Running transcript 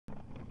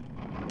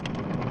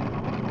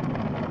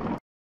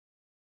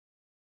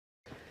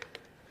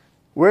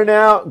We're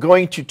now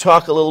going to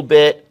talk a little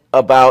bit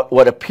about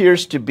what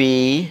appears to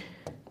be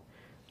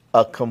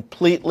a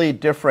completely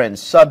different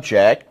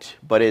subject,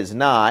 but is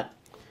not.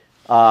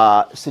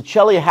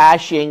 Cichelli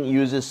hashing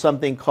uses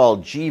something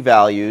called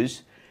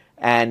G-values,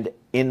 and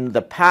in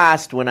the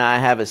past, when I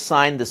have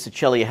assigned the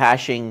Cichelli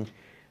hashing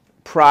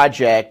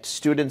project,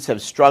 students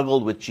have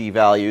struggled with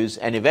G-values,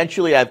 and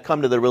eventually I've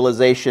come to the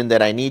realization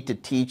that I need to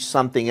teach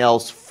something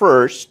else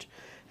first,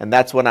 and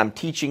that's what I'm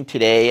teaching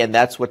today, and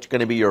that's what's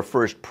going to be your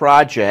first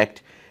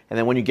project. And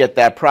then when you get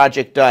that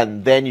project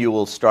done, then you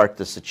will start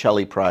the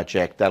Cichelli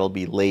project. That'll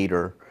be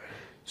later.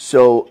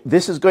 So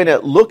this is going to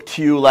look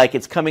to you like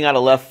it's coming out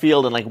of left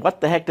field and like,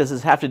 what the heck does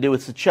this have to do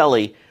with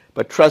Cichelli?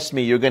 But trust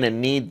me, you're going to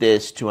need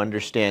this to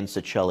understand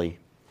Cichelli.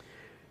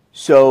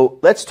 So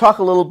let's talk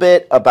a little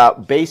bit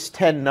about base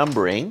 10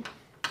 numbering.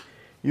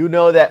 You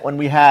know that when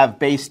we have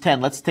base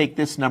 10, let's take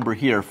this number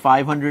here,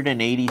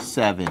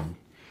 587.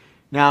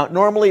 Now,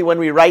 normally when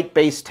we write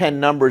base 10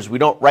 numbers, we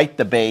don't write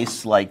the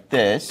base like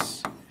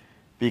this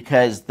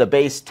because the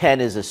base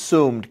 10 is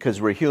assumed because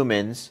we're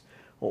humans.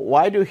 Well,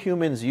 why do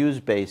humans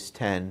use base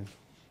 10?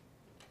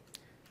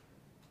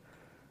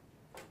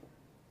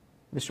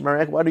 Mr.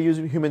 Marek, why do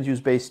humans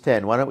use base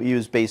 10? Why don't we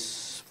use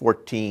base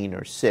 14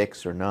 or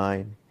 6 or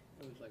 9?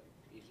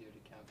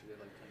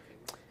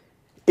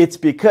 It's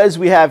because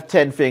we have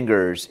 10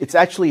 fingers. It's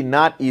actually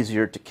not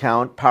easier to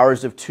count.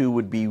 Powers of 2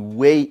 would be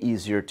way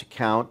easier to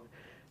count.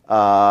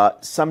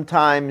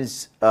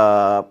 Sometimes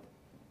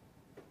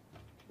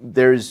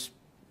there's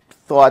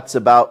thoughts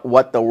about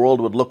what the world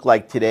would look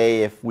like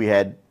today if we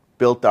had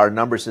built our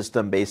number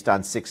system based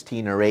on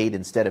 16 or 8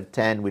 instead of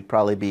 10. We'd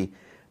probably be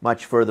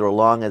much further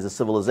along as a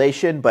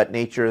civilization, but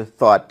nature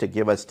thought to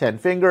give us 10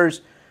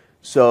 fingers,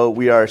 so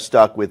we are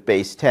stuck with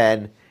base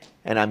 10.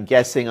 And I'm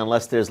guessing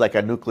unless there's like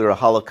a nuclear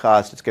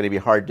holocaust, it's going to be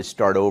hard to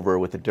start over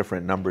with a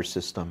different number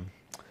system.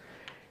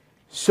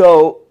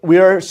 So we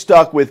are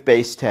stuck with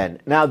base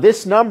 10. Now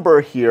this number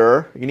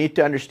here, you need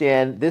to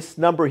understand, this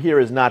number here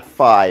is not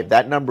 5.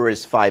 That number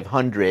is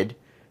 500.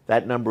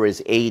 That number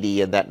is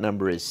 80, and that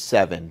number is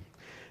 7.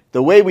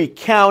 The way we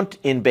count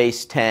in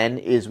base 10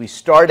 is we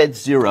start at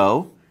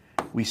 0,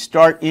 we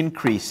start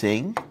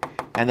increasing,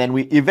 and then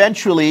we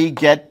eventually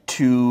get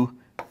to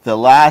the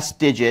last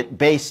digit.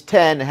 Base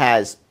 10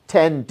 has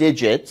 10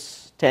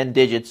 digits,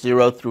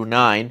 0 through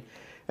 9.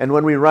 And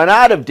when we run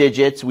out of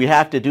digits, we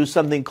have to do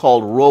something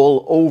called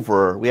roll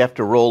over. We have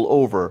to roll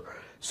over.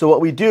 So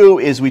what we do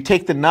is we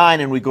take the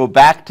 9 and we go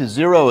back to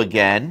 0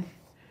 again.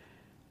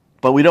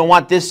 But we don't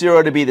want this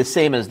 0 to be the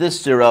same as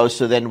this 0,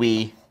 so then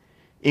we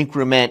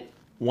increment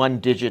 1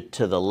 digit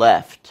to the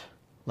left,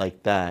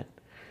 like that.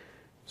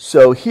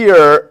 So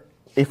here,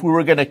 if we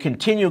were going to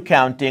continue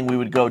counting, we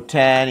would go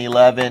 10,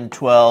 11,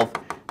 12,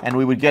 and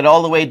we would get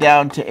all the way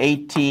down to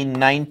 18,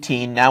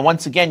 19. Now,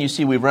 once again, you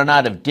see we've run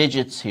out of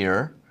digits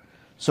here.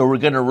 So we're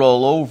going to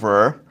roll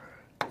over.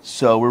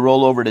 So we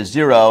roll over to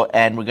 0,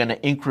 and we're going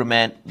to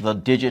increment the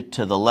digit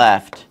to the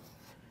left,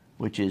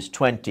 which is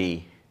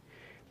 20.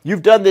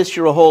 You've done this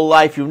your whole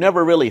life. You've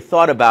never really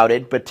thought about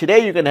it, but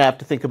today you're going to have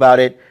to think about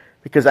it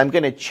because I'm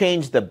going to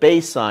change the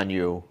base on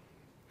you.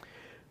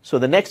 So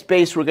the next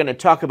base we're going to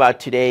talk about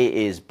today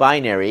is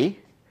binary.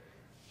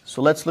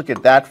 So let's look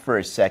at that for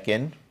a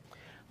second.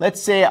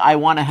 Let's say I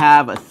want to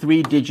have a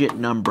 3-digit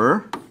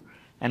number,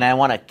 and I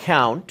want to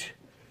count.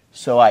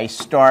 So I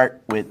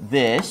start with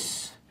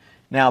this.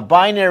 Now,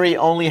 binary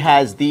only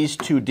has these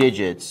 2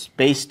 digits.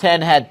 Base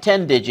 10 had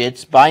 10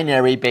 digits.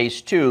 Binary, base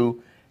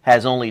 2,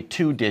 has only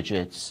 2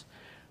 digits.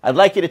 I'd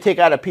like you to take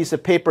out a piece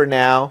of paper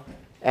now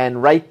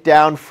and write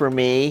down for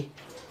me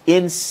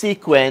in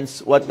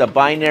sequence what the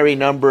binary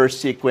number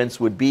sequence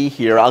would be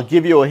here. I'll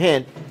give you a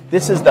hint.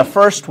 This is the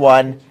first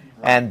one,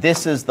 and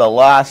this is the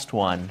last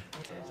one.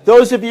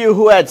 Those of you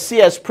who had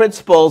CS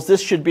principles,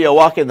 this should be a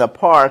walk in the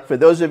park. For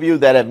those of you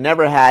that have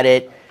never had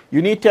it,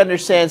 you need to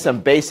understand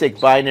some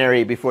basic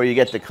binary before you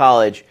get to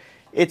college.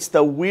 It's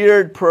the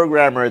weird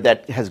programmer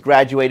that has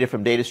graduated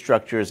from data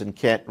structures and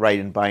can't write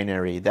in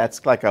binary.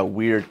 That's like a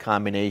weird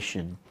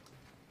combination.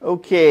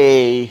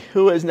 Okay,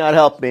 who has not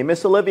helped me?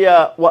 Miss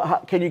Olivia,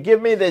 can you give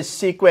me this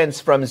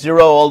sequence from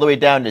 0 all the way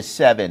down to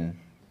 7?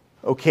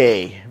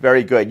 Okay,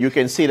 very good. You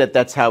can see that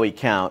that's how we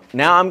count.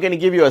 Now I'm going to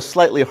give you a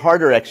slightly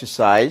harder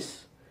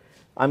exercise.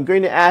 I'm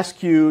going to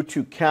ask you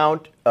to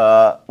count,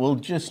 we'll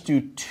just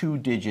do 2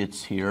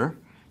 digits here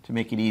to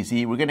make it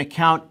easy. We're going to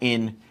count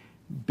in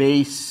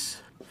base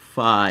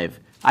 5.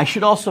 I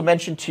should also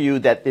mention to you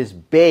that this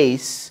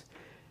base,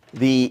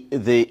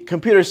 the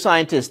computer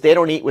scientists, they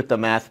don't eat with the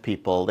math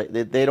people.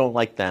 They don't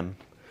like them.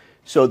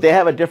 So they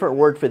have a different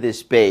word for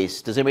this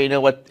base. Does anybody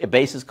know what a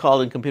base is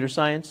called in computer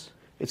science?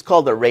 It's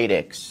called the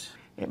radix.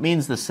 It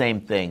means the same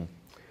thing.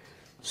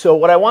 So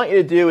what I want you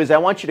to do is I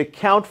want you to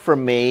count for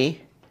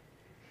me.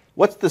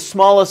 What's the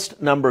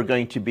smallest number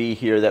going to be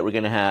here that we're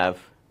going to have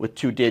with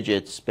 2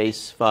 digits,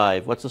 base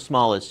 5? What's the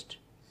smallest?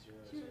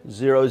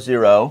 0,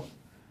 0.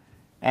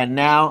 And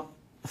now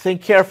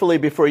think carefully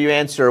before you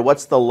answer.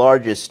 What's the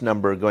largest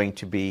number going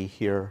to be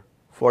here?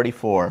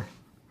 44.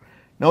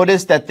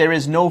 Notice that there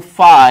is no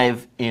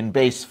 5 in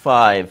base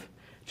 5,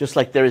 just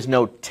like there is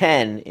no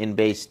 10 in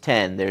base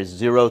 10. There's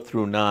 0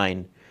 through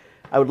 9.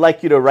 I would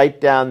like you to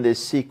write down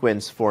this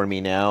sequence for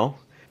me now.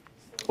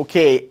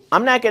 Okay,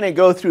 I'm not going to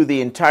go through the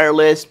entire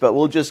list, but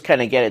we'll just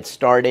kind of get it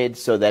started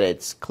so that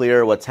it's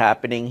clear what's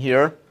happening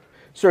here.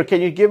 Sir,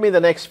 can you give me the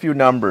next few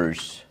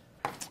numbers?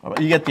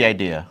 You get the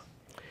idea.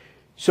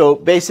 So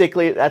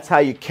basically, that's how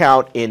you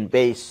count in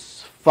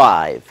base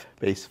 5.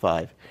 Base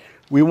 5.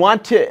 We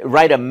want to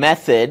write a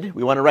method.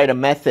 We want to write a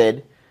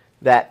method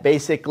that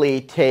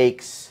basically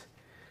takes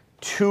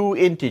 2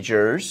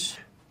 integers,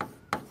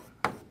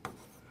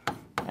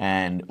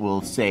 and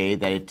we'll say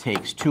that it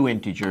takes 2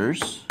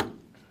 integers.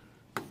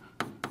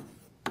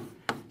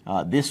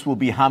 This will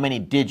be how many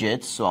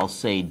digits, so I'll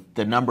say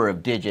the number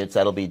of digits,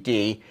 that'll be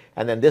D,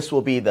 and then this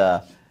will be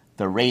the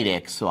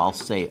radix, so I'll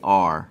say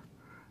R.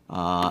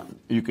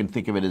 You can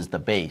think of it as the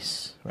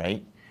base,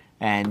 right?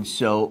 And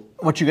so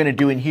what you're going to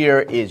do in here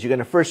is you're going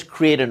to first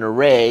create an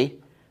array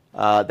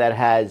that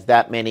has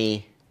that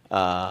many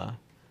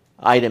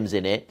items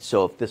in it.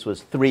 So if this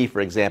was 3,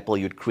 for example,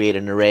 you'd create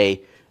an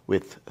array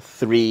with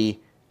 3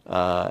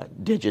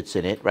 digits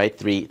in it, right?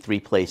 Three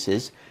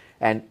places.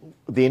 And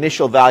the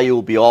initial value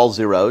will be all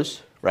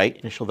zeros, right?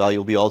 Initial value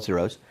will be all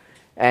zeros.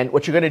 And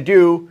what you're going to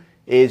do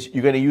is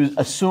you're going to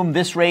assume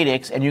this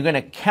radix, and you're going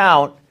to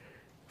count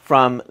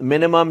from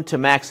minimum to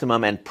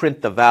maximum and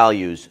print the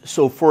values.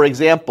 So for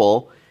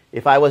example,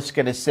 if I was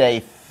going to say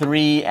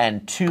 3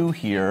 and 2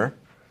 here,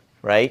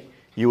 right,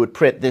 you would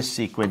print this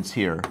sequence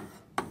here.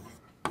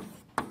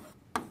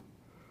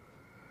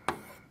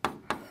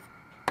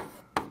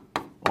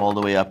 All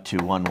the way up to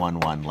 1, 1,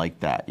 1, like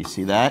that. You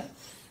see that?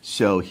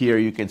 So here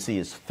you can see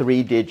is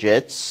 3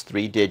 digits,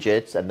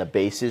 and the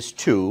base is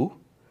 2,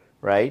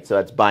 right? So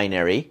that's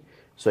binary.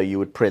 So you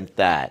would print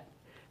that.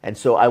 And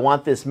so I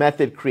want this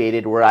method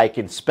created where I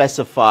can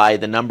specify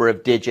the number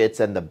of digits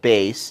and the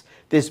base.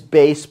 This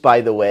base,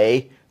 by the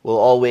way, will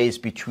always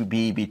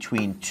be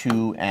between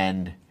 2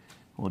 and,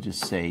 we'll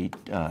just say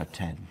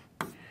 10.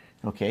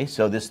 Okay,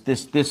 so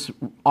this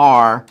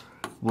R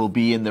will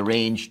be in the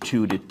range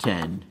 2 to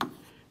 10.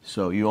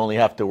 So you only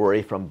have to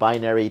worry from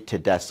binary to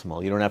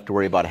decimal. You don't have to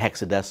worry about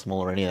hexadecimal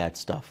or any of that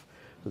stuff.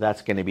 So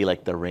that's going to be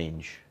like the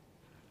range.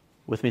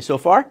 With me so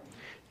far?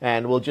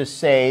 And we'll just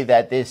say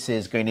that this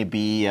is going to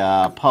be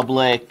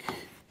public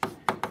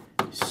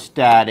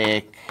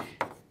static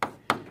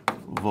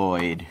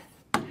void.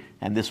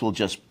 And this will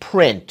just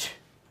print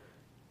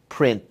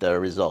the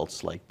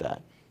results like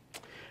that.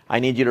 I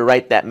need you to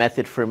write that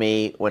method for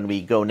me when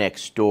we go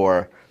next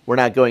door. We're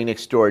not going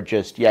next door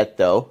just yet,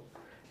 though.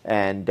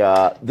 And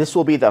this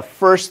will be the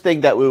first thing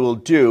that we will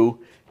do,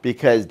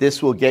 because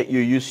this will get you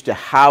used to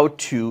how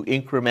to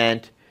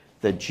increment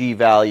the G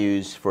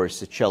values for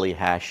Cichelli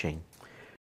hashing.